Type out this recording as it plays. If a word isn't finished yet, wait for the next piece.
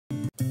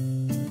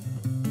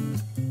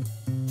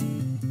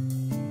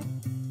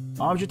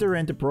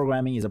Object-oriented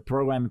programming is a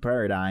programming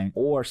paradigm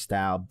or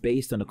style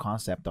based on the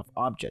concept of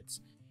objects.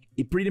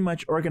 It pretty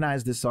much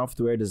organizes the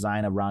software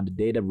design around the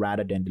data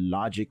rather than the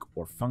logic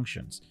or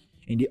functions.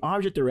 In the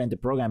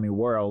object-oriented programming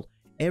world,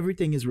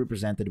 everything is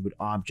represented with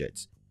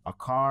objects: a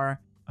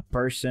car, a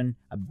person,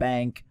 a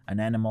bank,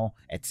 an animal,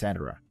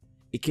 etc.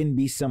 It can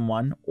be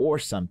someone or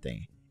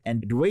something.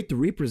 And the way to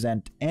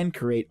represent and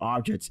create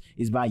objects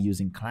is by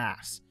using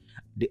class.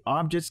 The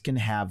objects can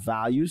have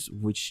values,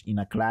 which in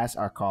a class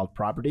are called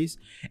properties,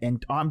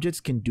 and objects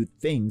can do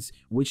things,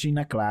 which in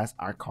a class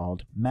are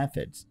called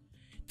methods.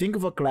 Think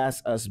of a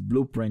class as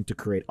blueprint to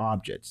create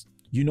objects.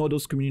 You know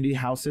those community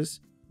houses?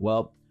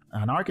 Well,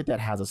 an architect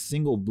has a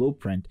single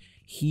blueprint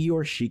he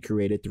or she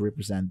created to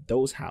represent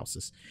those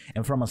houses.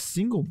 And from a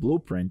single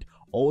blueprint,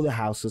 all the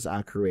houses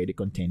are created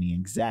containing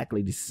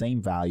exactly the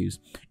same values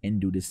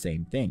and do the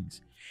same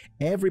things.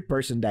 Every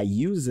person that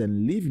uses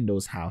and lives in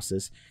those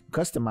houses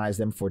customize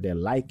them for their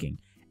liking,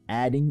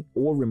 adding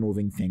or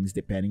removing things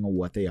depending on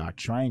what they are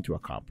trying to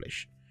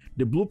accomplish.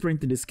 The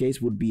blueprint in this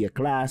case would be a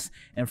class,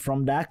 and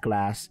from that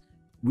class,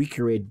 we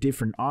create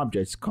different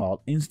objects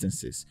called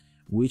instances,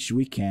 which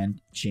we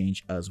can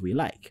change as we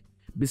like.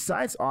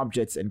 Besides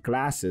objects and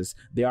classes,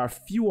 there are a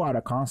few other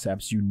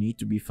concepts you need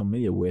to be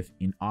familiar with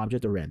in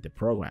object-oriented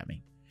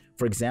programming.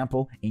 For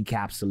example,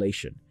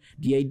 encapsulation.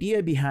 The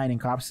idea behind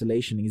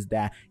encapsulation is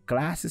that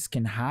classes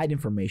can hide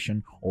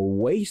information or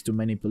ways to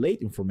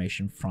manipulate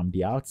information from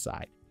the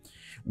outside.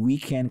 We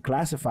can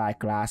classify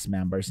class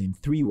members in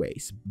three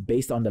ways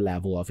based on the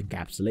level of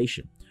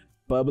encapsulation.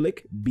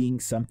 Public, being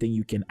something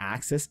you can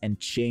access and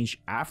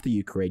change after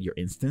you create your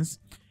instance.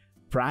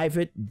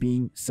 Private,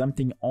 being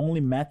something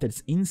only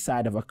methods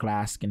inside of a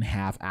class can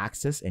have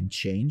access and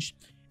change.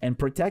 And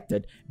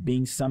protected,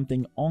 being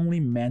something only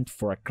meant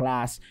for a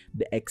class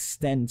that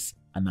extends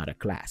another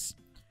class.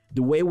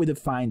 The way we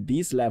define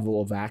this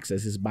level of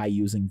access is by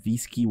using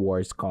these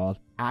keywords called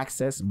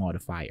access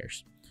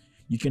modifiers.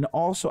 You can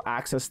also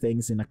access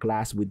things in a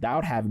class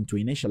without having to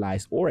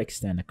initialize or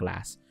extend a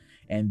class,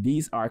 and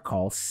these are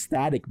called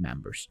static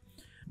members.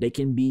 They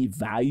can be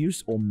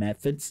values or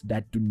methods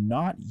that do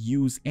not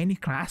use any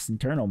class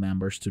internal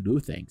members to do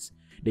things.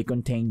 They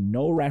contain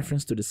no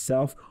reference to the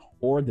self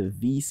or the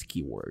this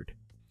keyword.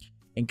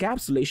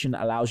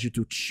 Encapsulation allows you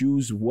to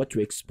choose what to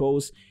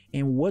expose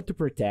and what to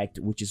protect,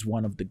 which is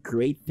one of the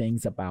great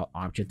things about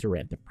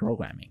object-oriented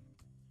programming.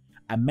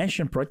 I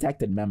mentioned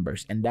protected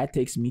members, and that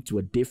takes me to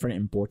a different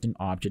important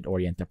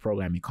object-oriented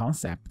programming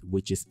concept,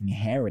 which is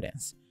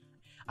inheritance.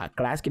 A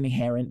class can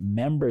inherit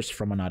members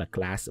from another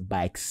class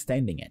by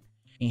extending it.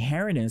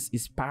 Inheritance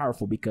is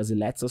powerful because it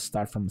lets us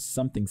start from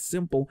something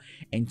simple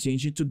and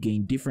change it to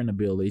gain different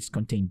abilities,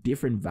 contain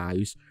different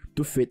values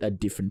to fit a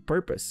different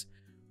purpose.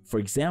 For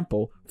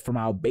example, from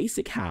our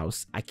basic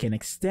house, I can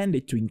extend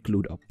it to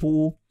include a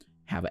pool,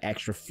 have an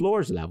extra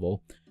floors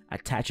level,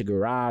 attach a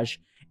garage,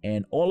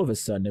 and all of a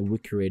sudden we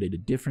created a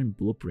different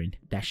blueprint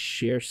that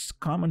shares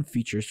common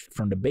features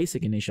from the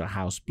basic initial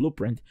house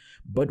blueprint,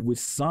 but with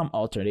some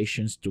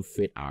alterations to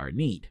fit our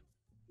need.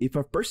 If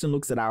a person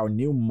looks at our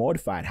new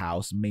modified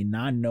house, may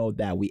not know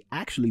that we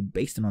actually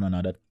based it on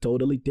another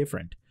totally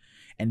different.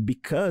 And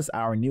because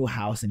our new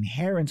house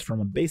inherits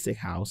from a basic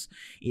house,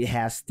 it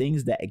has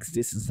things that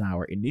exist in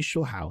our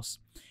initial house.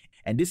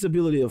 And this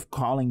ability of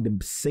calling the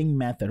same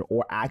method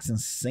or accessing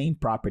same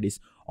properties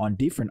on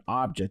different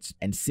objects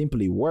and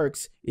simply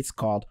works, it's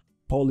called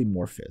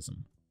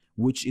polymorphism,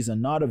 which is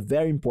another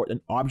very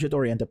important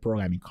object-oriented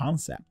programming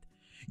concept.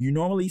 You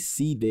normally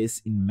see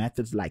this in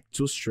methods like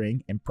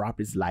toString and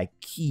properties like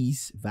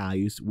keys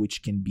values,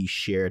 which can be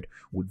shared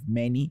with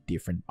many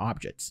different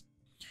objects.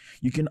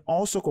 You can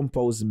also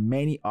compose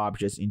many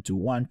objects into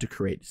one to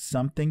create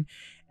something,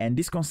 and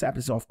this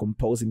concept of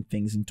composing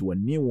things into a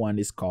new one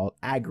is called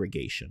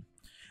aggregation.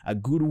 A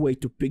good way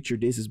to picture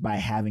this is by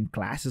having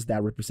classes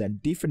that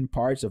represent different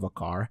parts of a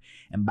car,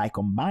 and by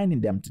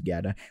combining them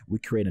together, we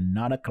create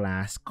another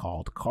class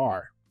called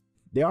car.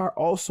 There are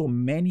also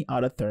many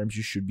other terms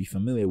you should be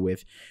familiar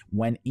with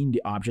when in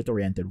the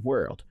object-oriented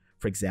world.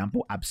 For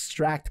example,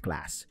 abstract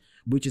class,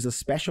 which is a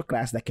special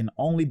class that can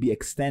only be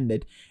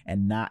extended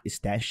and not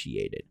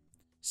instantiated.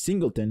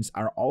 Singletons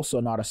are also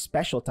not a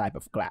special type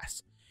of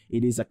class.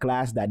 It is a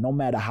class that no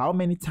matter how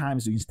many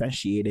times you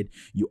instantiate it,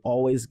 you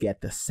always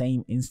get the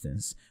same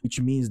instance,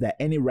 which means that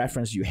any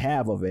reference you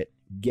have of it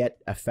get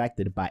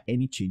affected by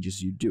any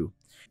changes you do.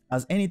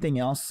 As anything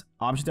else,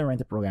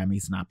 object-oriented programming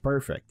is not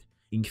perfect.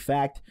 In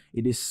fact,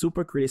 it is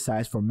super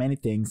criticized for many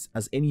things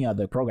as any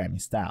other programming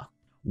style.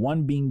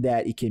 One being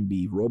that it can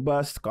be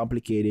robust,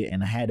 complicated,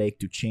 and a headache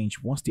to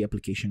change once the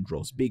application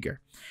grows bigger.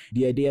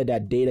 The idea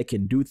that data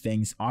can do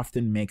things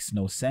often makes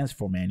no sense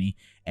for many,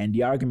 and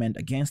the argument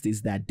against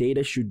is that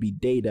data should be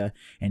data,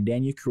 and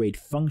then you create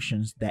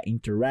functions that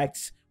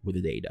interacts with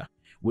the data.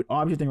 With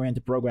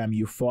object-oriented programming,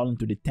 you fall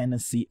into the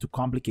tendency to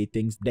complicate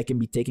things that can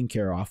be taken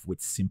care of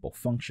with simple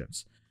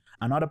functions.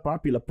 Another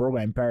popular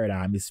programming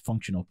paradigm is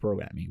functional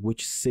programming,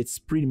 which sits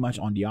pretty much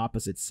on the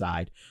opposite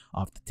side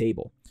of the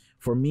table.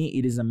 For me,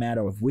 it is a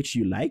matter of which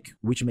you like,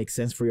 which makes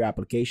sense for your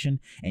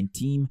application and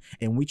team,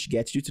 and which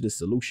gets you to the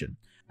solution.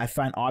 I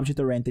find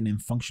object-oriented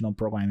and functional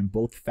programming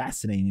both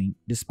fascinating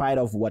despite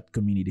of what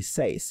community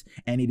says,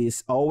 and it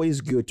is always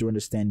good to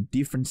understand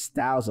different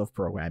styles of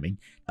programming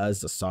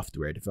as a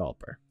software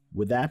developer.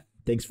 With that,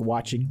 thanks for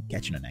watching.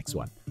 Catch you in the next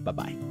one.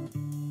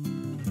 Bye-bye.